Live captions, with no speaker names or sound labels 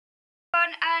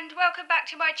everyone, and welcome back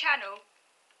to my channel.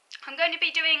 I'm going to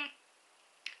be doing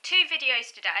two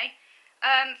videos today.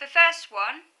 The first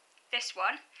one, this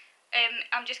one,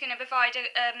 I'm just going to provide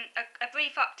a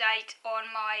brief update on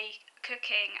my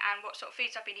cooking and what sort of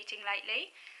foods I've been eating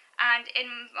lately. And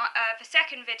in the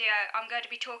second video, I'm going to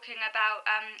be talking about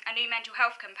a new mental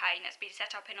health campaign that's been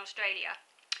set up in Australia.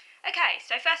 Okay,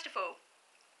 so first of all,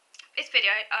 this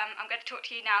video, I'm going to talk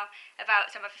to you now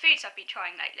about some of the foods I've been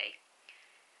trying lately.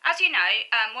 As you know,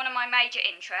 one of my major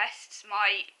interests,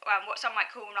 what some might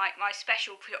call like my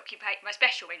special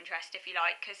interest, if you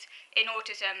like, because in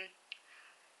autism,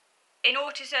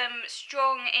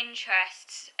 strong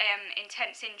interests,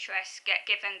 intense interests get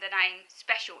given the name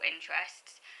special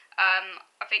interests.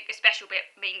 I think the special bit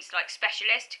means like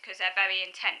specialist, because they're very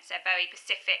intense, they're very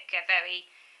specific, they're very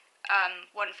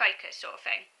one focus sort of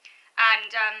thing.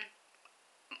 And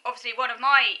obviously one of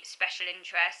my special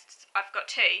interests, I've got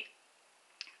two,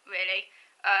 really,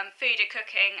 food and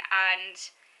cooking and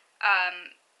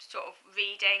sort of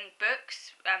reading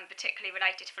books, particularly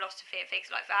related to philosophy and things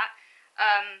like that.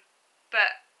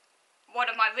 But one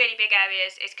of my really big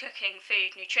areas is cooking,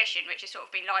 food, nutrition, which has sort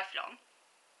of been lifelong.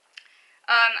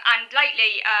 And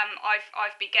lately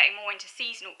I've been getting more into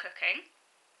seasonal cooking.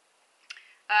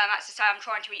 That's to say, I'm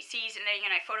trying to eat seasonally,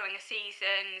 you know, following the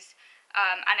seasons.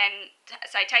 And then,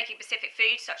 say, taking specific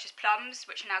foods such as plums,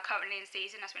 which are now currently in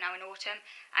season as we're now in autumn,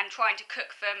 and trying to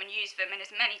cook them and use them in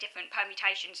as many different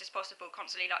permutations as possible,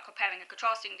 constantly like comparing and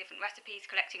contrasting different recipes,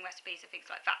 collecting recipes and things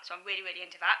like that. So I'm really, really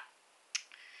into that.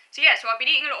 So yeah, so I've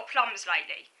been eating a lot of plums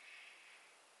lately.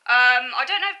 I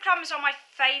don't know if plums are my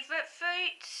favourite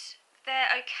fruit.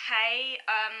 They're okay.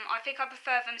 I think I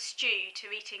prefer them stewed to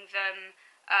eating them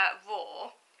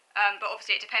raw. But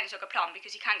obviously it depends on the plum,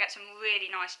 because you can get some really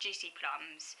nice juicy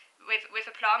plums. With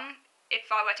a plum,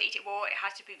 if I were to eat it raw, it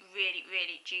has to be really,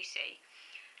 really juicy.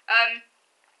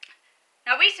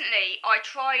 Now recently I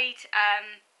tried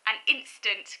an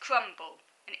instant crumble,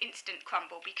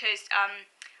 because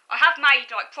I have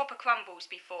made like proper crumbles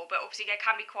before, but obviously they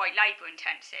can be quite labour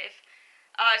intensive.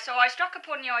 So I struck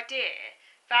upon the idea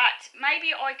that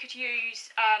maybe I could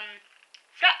use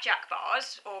flapjack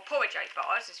bars, or porridge oat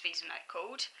bars as these are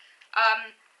called,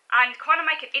 and kind of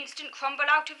make an instant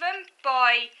crumble out of them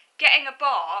by getting a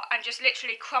bar and just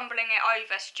literally crumbling it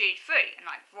over stewed fruit, and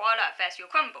like voila, there's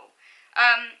your crumble.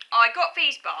 I got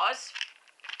these bars,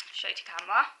 show to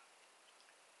camera.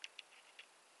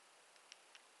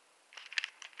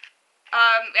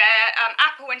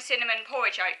 Apple and cinnamon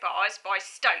porridge oat bars by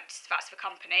Stoats, that's the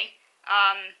company.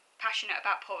 Passionate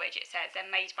about porridge, it says. They're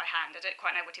made by hand. I don't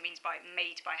quite know what it means by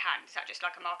made by hand. Is that just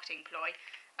like a marketing ploy?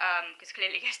 Because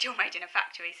clearly they're still made in a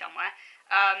factory somewhere.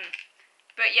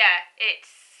 But yeah, it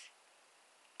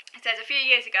says a few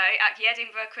years ago at the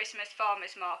Edinburgh Christmas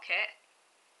Farmers Market,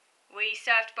 we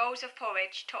served bowls of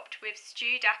porridge topped with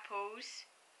stewed apples.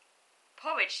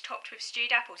 Porridge topped with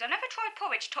stewed apples. I've never tried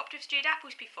porridge topped with stewed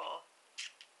apples before.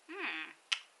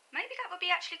 Maybe that would be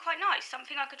actually quite nice.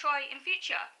 Something I could try in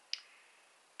future.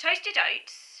 Toasted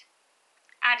oats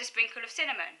and a sprinkle of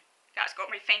cinnamon. That's got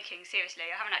me thinking,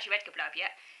 seriously. I haven't actually read the blurb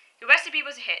yet. The recipe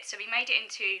was a hit, so we made it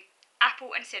into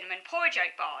apple and cinnamon porridge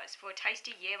oat bars for a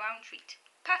tasty year-round treat.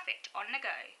 Perfect on the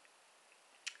go.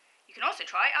 You can also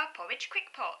try our porridge quick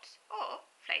pots, or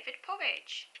flavoured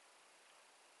porridge.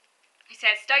 He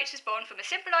says Stoats was born from a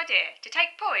simple idea to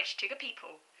take porridge to the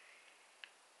people.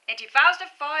 In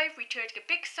 2005, we toured the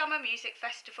big summer music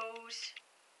festivals,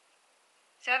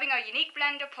 serving our unique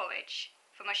blend of porridge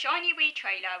from a shiny wee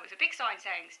trailer with a big sign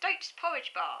saying Stoats Porridge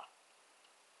Bar.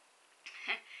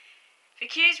 The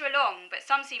queues were long, but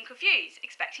some seemed confused,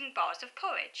 expecting bars of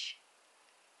porridge.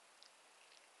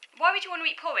 Why would you want to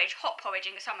eat porridge, hot porridge,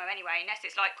 in the summer anyway, unless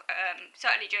it's like,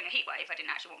 certainly during a heatwave I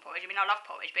didn't actually want porridge. I mean, I love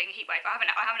porridge, but in a heatwave, I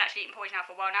haven't actually eaten porridge now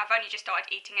for a while now. I've only just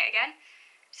started eating it again.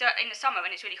 So in the summer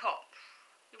when it's really hot,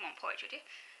 you want porridge, would you?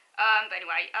 But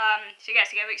anyway, so yeah,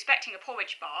 so they were expecting a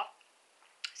porridge bar.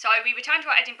 So we returned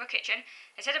to our Edinburgh kitchen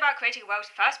and set about creating the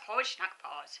world's first porridge snack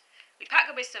bars. We pack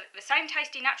them with the same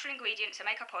tasty natural ingredients that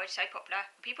make our porridge so popular,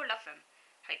 and people love them.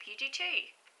 Hope you do too.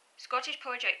 Scottish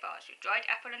porridge oat bars with dried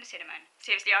apple and cinnamon.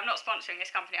 Seriously, I'm not sponsoring this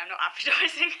company, I'm not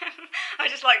advertising them. I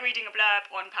just like reading a blurb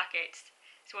on packets.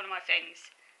 It's one of my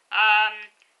things.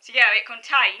 So yeah, it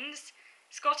contains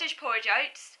Scottish porridge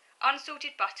oats,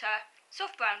 unsalted butter,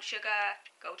 soft brown sugar,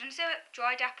 golden syrup,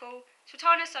 dried apple,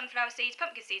 sultana, sunflower seeds,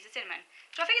 pumpkin seeds and cinnamon.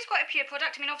 So I think it's quite a pure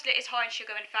product. I mean, obviously it is high in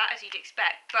sugar and fat, as you'd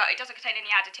expect, but it doesn't contain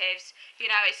any additives. You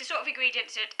know, it's the sort of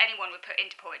ingredients that anyone would put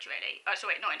into porridge, really.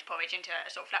 Sorry, not into porridge, into a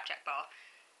sort of flapjack bar.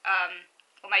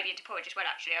 Or maybe into porridge as well,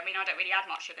 actually. I mean, I don't really add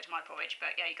much sugar to my porridge,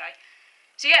 but there you go.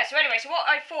 So anyway, so what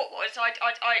I thought was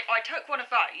I took one of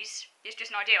those. It's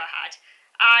just an idea I had,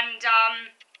 and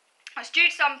I stewed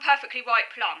some perfectly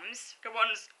ripe plums, the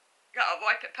ones that are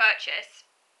ripe at purchase.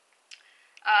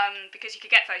 Because you could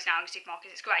get those now in the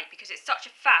supermarkets. It's great because it's such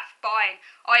a faff buying.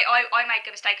 I made the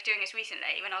mistake of doing this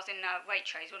recently when I was in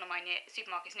Waitrose, one of my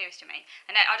supermarkets nearest to me,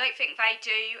 and I don't think they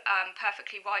do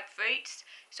perfectly ripe fruits.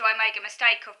 So I made a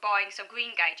mistake of buying some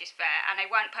green gages there, and they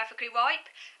weren't perfectly ripe,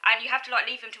 and you have to like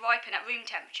leave them to ripen at room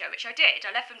temperature, which I did.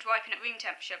 I left them to ripen at room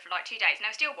temperature for like 2 days, and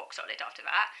they were still rock solid after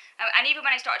that. And even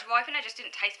when they started to ripen, they just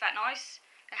didn't taste that nice.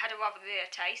 They had a rather bitter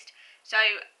taste. So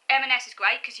M&S is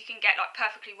great because you can get like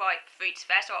perfectly ripe fruits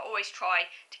there. So I always try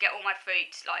to get all my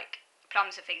fruits, like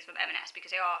plums and things, from M&S because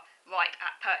they are ripe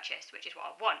at purchase, which is what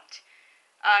I want.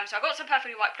 So I got some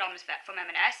perfectly ripe plums from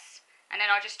M&S, and then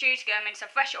I just stewed them in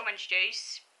some fresh orange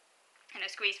juice,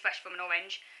 squeezed fresh from an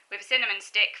orange, with a cinnamon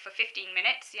stick for 15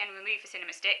 minutes. You only remove the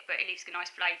cinnamon stick, but it leaves a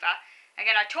nice flavour. And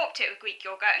then I topped it with Greek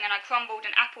yoghurt, and then I crumbled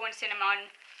an apple and cinnamon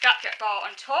blackjack bar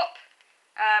on top.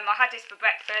 I had this for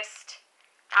breakfast,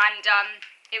 and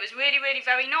it was really, really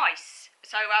very nice.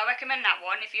 So I recommend that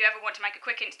one if you ever want to make a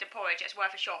quick instant porridge. It's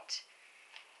worth a shot.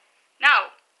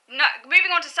 Now,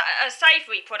 moving on to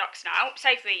savoury products now,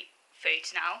 savoury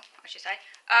foods now, I should say.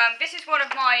 This is one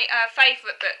of my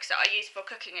favourite books that I use for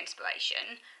cooking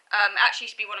inspiration. It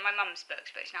actually used to be one of my mum's books,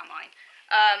 but it's now mine.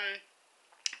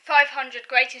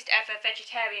 500 Greatest Ever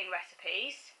Vegetarian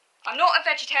Recipes. I'm not a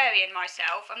vegetarian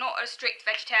myself. I'm not a strict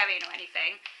vegetarian or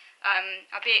anything. I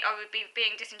would be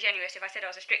being disingenuous if I said I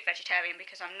was a strict vegetarian,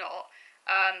 because I'm not.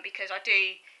 Because I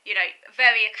do,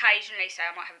 very occasionally say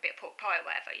I might have a bit of pork pie or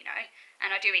whatever,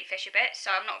 and I do eat fish a bit, so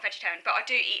I'm not a vegetarian, but I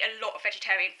do eat a lot of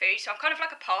vegetarian food, so I'm kind of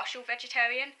like a partial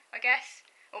vegetarian, I guess,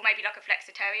 or maybe like a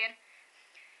flexitarian.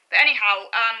 But anyhow,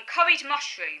 curried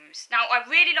mushrooms. Now, I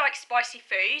really like spicy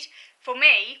food. For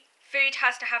me, food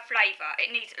has to have flavour.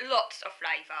 It needs lots of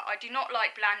flavour. I do not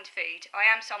like bland food. I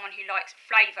am someone who likes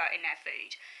flavour in their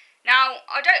food. Now,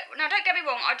 don't get me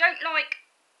wrong, I don't like,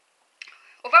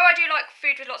 although I do like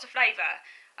food with lots of flavour,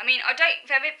 I mean,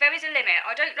 there is a limit.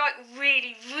 I don't like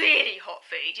really, really hot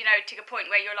food, to the point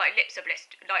where your like lips are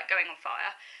going on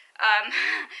fire.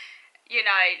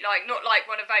 Like not like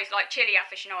one of those like chili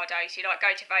aficionados who like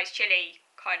go to those chili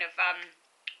kind of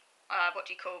what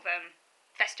do you call them,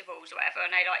 festivals or whatever, and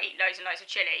they like eat loads and loads of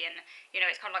chili, and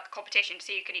it's kind of like a competition to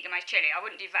see who can eat the most chili. I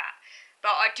wouldn't do that,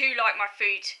 but I do like my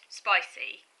food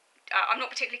spicy. I'm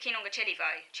not particularly keen on the chili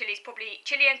though. Chili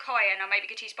and cayenne are maybe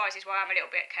the two spices where I'm a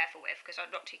little bit careful with, because I'm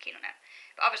not too keen on them.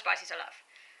 But other spices I love.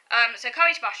 So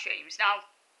curried mushrooms. Now,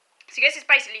 so this is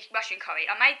basically mushroom curry.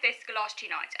 I made this the last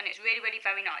 2 nights, and it's really, really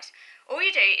very nice. All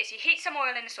you do is you heat some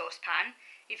oil in a saucepan.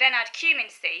 You then add cumin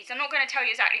seeds. I'm not going to tell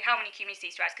you exactly how many cumin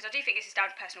seeds to add, because I do think this is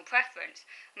down to personal preference.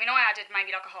 I mean, I added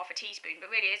maybe like a half a teaspoon, but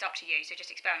really it is up to you, so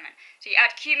just experiment. So you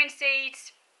add cumin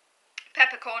seeds,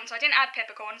 peppercorns. I didn't add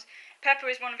peppercorns.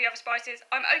 Pepper is one of the other spices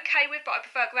I'm okay with, but I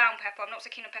prefer ground pepper. I'm not so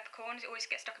keen on peppercorns. It always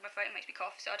gets stuck in my throat and makes me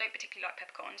cough, so I don't particularly like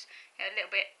peppercorns. A little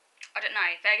bit, I don't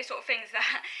know, they're the sort of things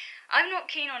that I'm not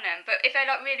keen on them, but if they're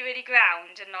like really, really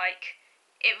ground and like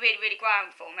it really, really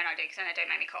ground for them, then I do, because then they don't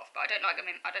make me cough. But I don't like them.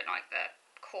 I don't like the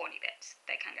corny bits.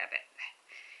 They can go a bit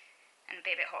and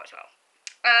be a bit hot as well.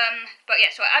 But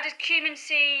yeah, so I added cumin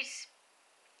seeds,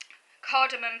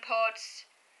 cardamom pods,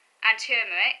 and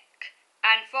turmeric,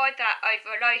 and fried that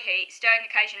over a low heat, stirring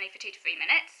occasionally for 2 to 3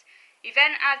 minutes. You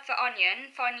then add the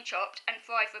onion, finely chopped, and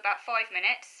fry for about 5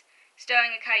 minutes, stirring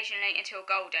occasionally until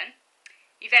golden.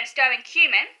 You then stir in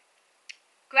cumin,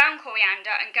 ground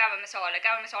coriander, and garam masala.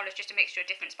 Garam masala is just a mixture of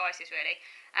different spices, really,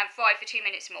 and fry for 2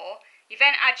 minutes more. You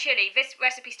then add chilli. This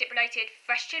recipe stipulated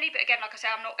fresh chilli, but again, like I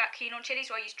say, I'm not that keen on chilli,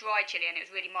 so I used dried chilli, and it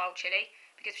was really mild chilli,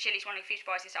 because chilli is one of the few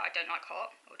spices that I don't like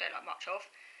hot, or don't like much of.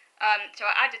 So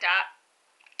I added that.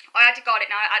 I added garlic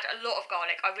now. I add a lot of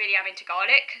garlic. I really am into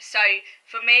garlic. So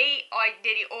for me, I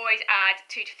nearly always add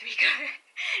 2 to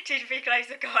 3 cloves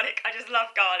of garlic. I just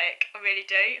love garlic. I really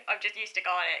do. I'm just used to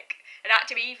garlic. And that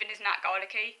to me even isn't that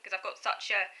garlicky, because I've got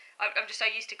I'm just so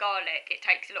used to garlic. It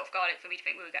takes a lot of garlic for me to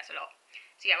think, ooh, that's a lot.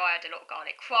 So yeah, I add a lot of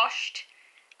garlic. Crushed.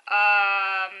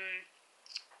 Well,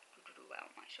 I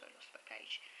lost my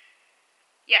page.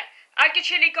 Yeah. Add the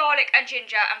chilli, garlic and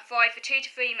ginger and fry for 2 to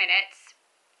 3 minutes,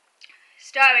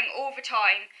 stirring all the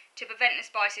time to prevent the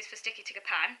spices from sticking to the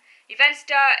pan. You then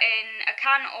stir in a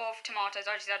can of tomatoes.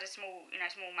 I just added a small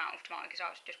amount of tomato because I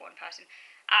was just one person.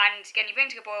 And again, you bring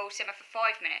to a boil, simmer for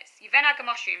 5 minutes. You then add the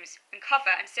mushrooms and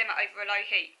cover and simmer over a low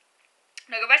heat.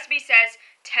 Now, the recipe says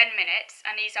 10 minutes,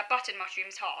 and these are button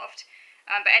mushrooms halved.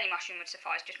 But any mushroom would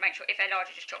suffice. Just make sure, if they're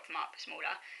larger, just chop them up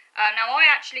smaller. Now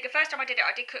the first time I did it,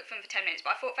 I did cook them for 10 minutes,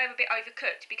 but I thought they were a bit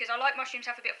overcooked because I like mushrooms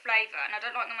to have a bit of flavour and I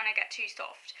don't like them when they get too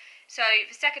soft. So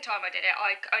the second time I did it,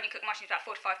 I only cooked mushrooms about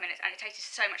 4 to 5 minutes and it tasted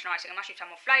so much nicer. The mushrooms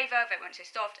had more flavour, they weren't so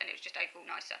soft, and it was just overall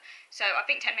nicer. So I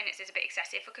think 10 minutes is a bit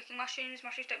excessive for cooking mushrooms.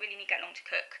 Mushrooms don't really need that long to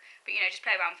cook, but just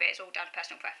play around with it, it's all down to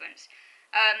personal preference.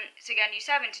 So again, you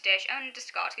serve into dish and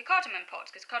discard the cardamom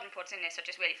pods, because cardamom pods in this are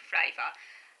just really for flavour.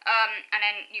 And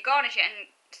then you garnish it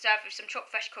and serve with some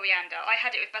chopped fresh coriander. I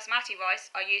had it with basmati rice.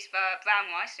 I use the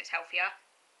brown rice, it's healthier.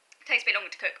 It takes a bit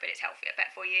longer to cook, but it's healthier,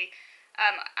 better for you.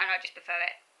 And I just prefer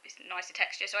it. It's nicer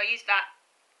texture, so I used that.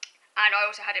 And I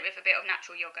also had it with a bit of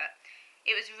natural yogurt.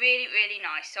 It was really, really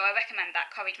nice, so I recommend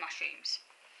that, curried mushrooms.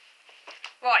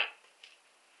 Right.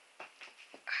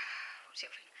 What's the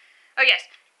other thing? Oh, yes.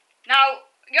 Now,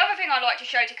 the other thing I'd like to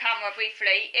show to camera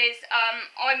briefly is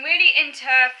I'm really into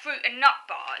fruit and nut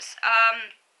bars.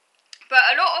 But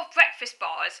a lot of breakfast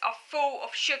bars are full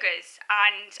of sugars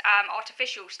and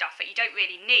artificial stuff that you don't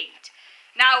really need.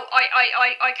 Now,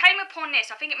 I came upon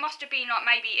this, I think it must have been like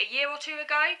maybe a year or two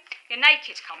ago. The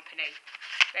Naked company.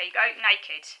 There you go,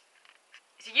 Naked.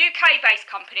 It's a UK-based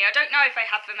company. I don't know if they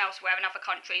have them elsewhere in other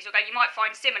countries, although you might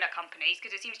find similar companies,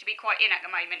 because it seems to be quite in at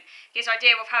the moment. This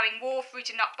idea of having raw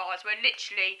fruit and nut bars, where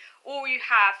literally all you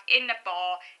have in the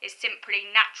bar is simply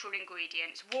natural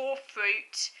ingredients. Raw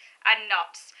fruit and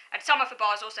nuts. And some of the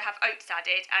bars also have oats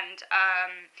added and,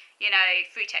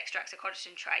 fruit extracts or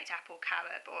concentrate, apple,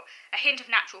 carob, or a hint of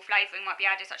natural flavouring might be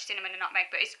added, such as cinnamon and nutmeg,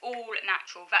 but it's all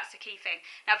natural. That's the key thing.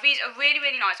 Now, these are really,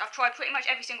 really nice. I've tried pretty much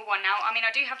every single one now. I mean,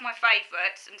 I do have my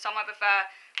favourites, and some I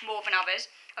prefer more than others.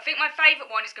 I think my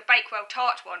favourite one is the Bakewell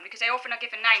tart one, because they often are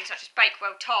given names such as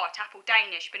Bakewell tart, apple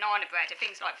Danish, banana bread, and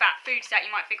things like that. Foods that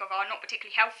you might think of are not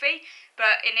particularly healthy,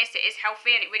 but in this it is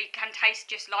healthy, and it really can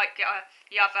taste just like the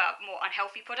other more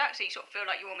unhealthy product, so you sort of feel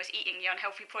like you're almost eating the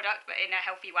unhealthy product, but in a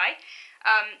healthy way.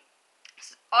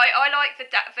 I like the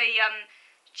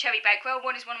Cherry Bakewell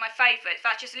one is one of my favourites.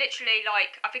 That's just literally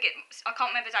like, I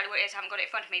can't remember exactly what it is, I haven't got it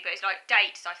in front of me, but it's like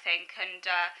dates, I think, and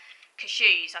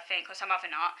cashews, I think, or some other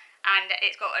nut, and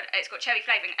it's got cherry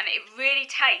flavouring, and it really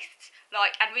tastes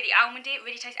like, and really almondy. It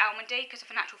really tastes almondy because of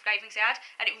the natural flavourings they add,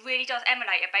 and it really does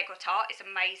emulate a Bakewell tart. It's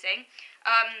amazing.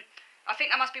 I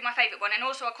think that must be my favourite one, and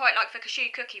also I quite like the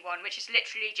cashew cookie one, which is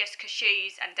literally just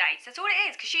cashews and dates. That's all it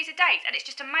is, cashews and dates, and it's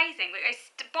just amazing. They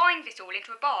bind this all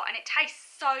into a bar, and it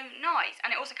tastes so nice,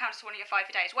 and it also counts as one of your 5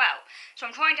 a day as well. So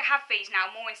I'm trying to have these now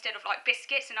more instead of like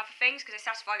biscuits and other things, because they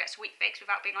satisfy that sweet fix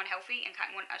without being unhealthy and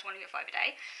counting as one of your 5 a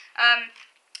day.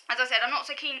 As I said, I'm not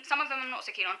so keen. Some of them I'm not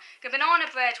so keen on. The banana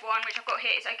bread one, which I've got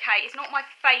here, is okay. It's not my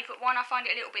favourite one. I find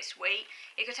it a little bit sweet.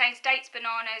 It contains dates,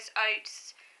 bananas,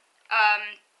 oats,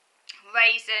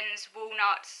 raisins,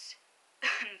 walnuts,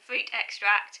 fruit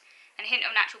extract, and a hint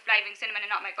of natural flavouring, cinnamon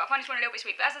and nutmeg. But I find this one a little bit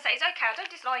sweet. But as I say, it's okay. I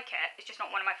don't dislike it. It's just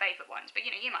not one of my favourite ones. But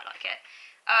you might like it.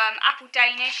 Apple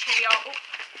Danish. Here we are. Oh,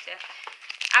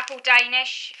 apple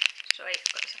Danish. Sorry,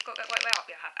 I've got to go right way up.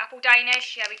 Yeah, apple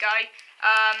Danish. Here we go.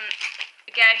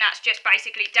 Again, that's just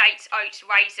basically dates, oats,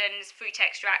 raisins, fruit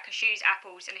extract, cashews,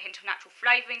 apples, and a hint of natural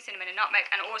flavouring, cinnamon and nutmeg,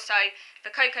 and also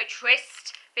the cocoa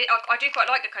twist. I do quite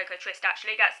like the cocoa twist,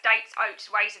 actually. That's dates, oats,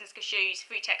 raisins, cashews,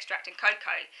 fruit extract, and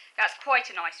cocoa. That's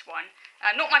quite a nice one.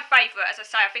 Not my favourite, as I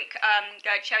say. I think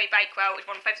the Cherry Bakewell is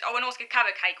one of my favourites. Oh, and also the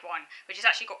carrot cake one, which has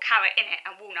actually got carrot in it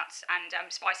and walnuts and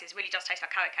spices. It really does taste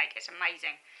like carrot cake. It's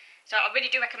amazing. So I really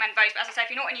do recommend those. But as I say,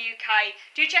 if you're not in the UK,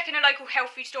 do check in a local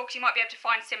health food store, because you might be able to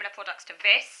find similar products to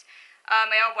this.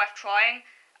 They are worth trying.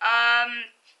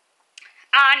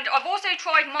 And I've also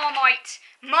tried Marmite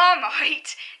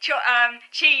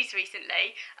cheese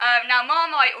recently. Now,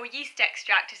 Marmite, or yeast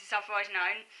extract, as it's otherwise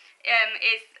known,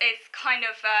 is kind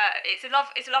of it's a love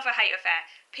or hate affair.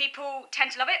 People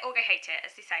tend to love it or they hate it,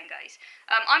 as the saying goes.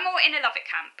 I'm more in a love it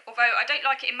camp, although I don't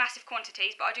like it in massive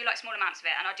quantities, but I do like small amounts of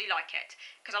it, and I do like it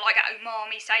because I like that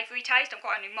umami savoury taste. I'm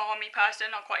quite an umami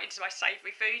person. I'm quite into my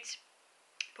savoury foods,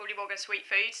 probably more than sweet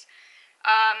foods.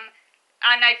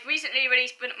 And they've recently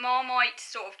released Marmite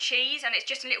sort of cheese, and it's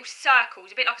just in little circles,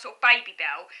 a bit like a sort of baby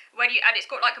bell. And it's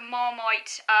got like a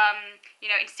Marmite,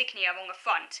 insignia on the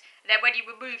front. And then when you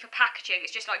remove the packaging,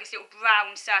 it's just like this little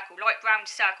brown circle, light brown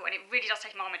circle, and it really does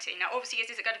taste Marmite. Now, obviously,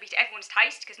 this isn't going to be to everyone's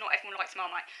taste, because not everyone likes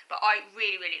Marmite, but I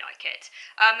really, really like it.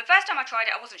 The first time I tried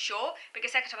it, I wasn't sure, but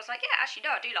the second time I was like, yeah, actually,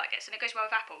 no, I do like this, and it goes well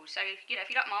with apples. So, if you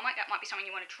like Marmite, that might be something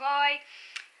you want to try.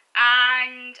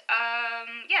 And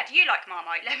do you like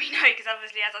Marmite? Let me know, because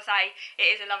obviously, as I say, it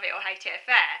is a love it or hate it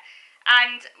affair.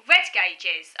 And red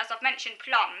gauges, as I've mentioned,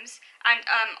 plums, and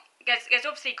there's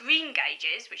obviously green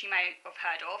gages, which you may have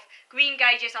heard of. Green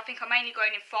gages, I think, are mainly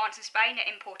grown in France and Spain. They're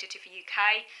imported to the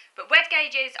UK. But red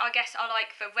gages, I guess, are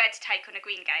like the red take on a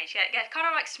green gage. They're kind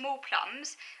of like small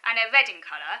plums, and they're red in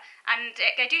colour. And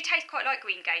they do taste quite like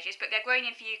green gages, but they're grown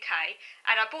in the UK.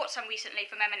 And I bought some recently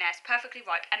from M&S, perfectly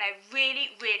ripe, and they're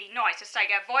really, really nice. As I say,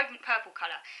 they're a vibrant purple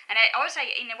colour. And I would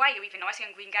say, in a way, they're even nicer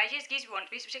than green gages. These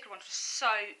particular ones were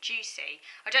so juicy.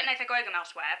 I don't know if they grow them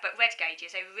elsewhere, but red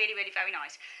gages, they're really, really very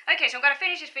nice. Okay, so I'm going to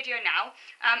finish this video now.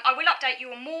 I will update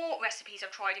you on more recipes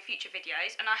I've tried in future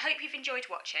videos, and I hope you've enjoyed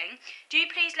watching. Do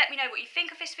please let me know what you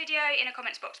think of this video in the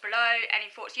comments box below, any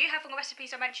thoughts you have on the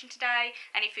recipes I mentioned today,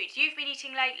 any foods you've been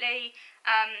eating lately,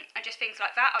 and just things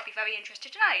like that. I'd be very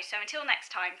interested to know. So until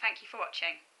next time, thank you for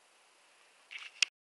watching.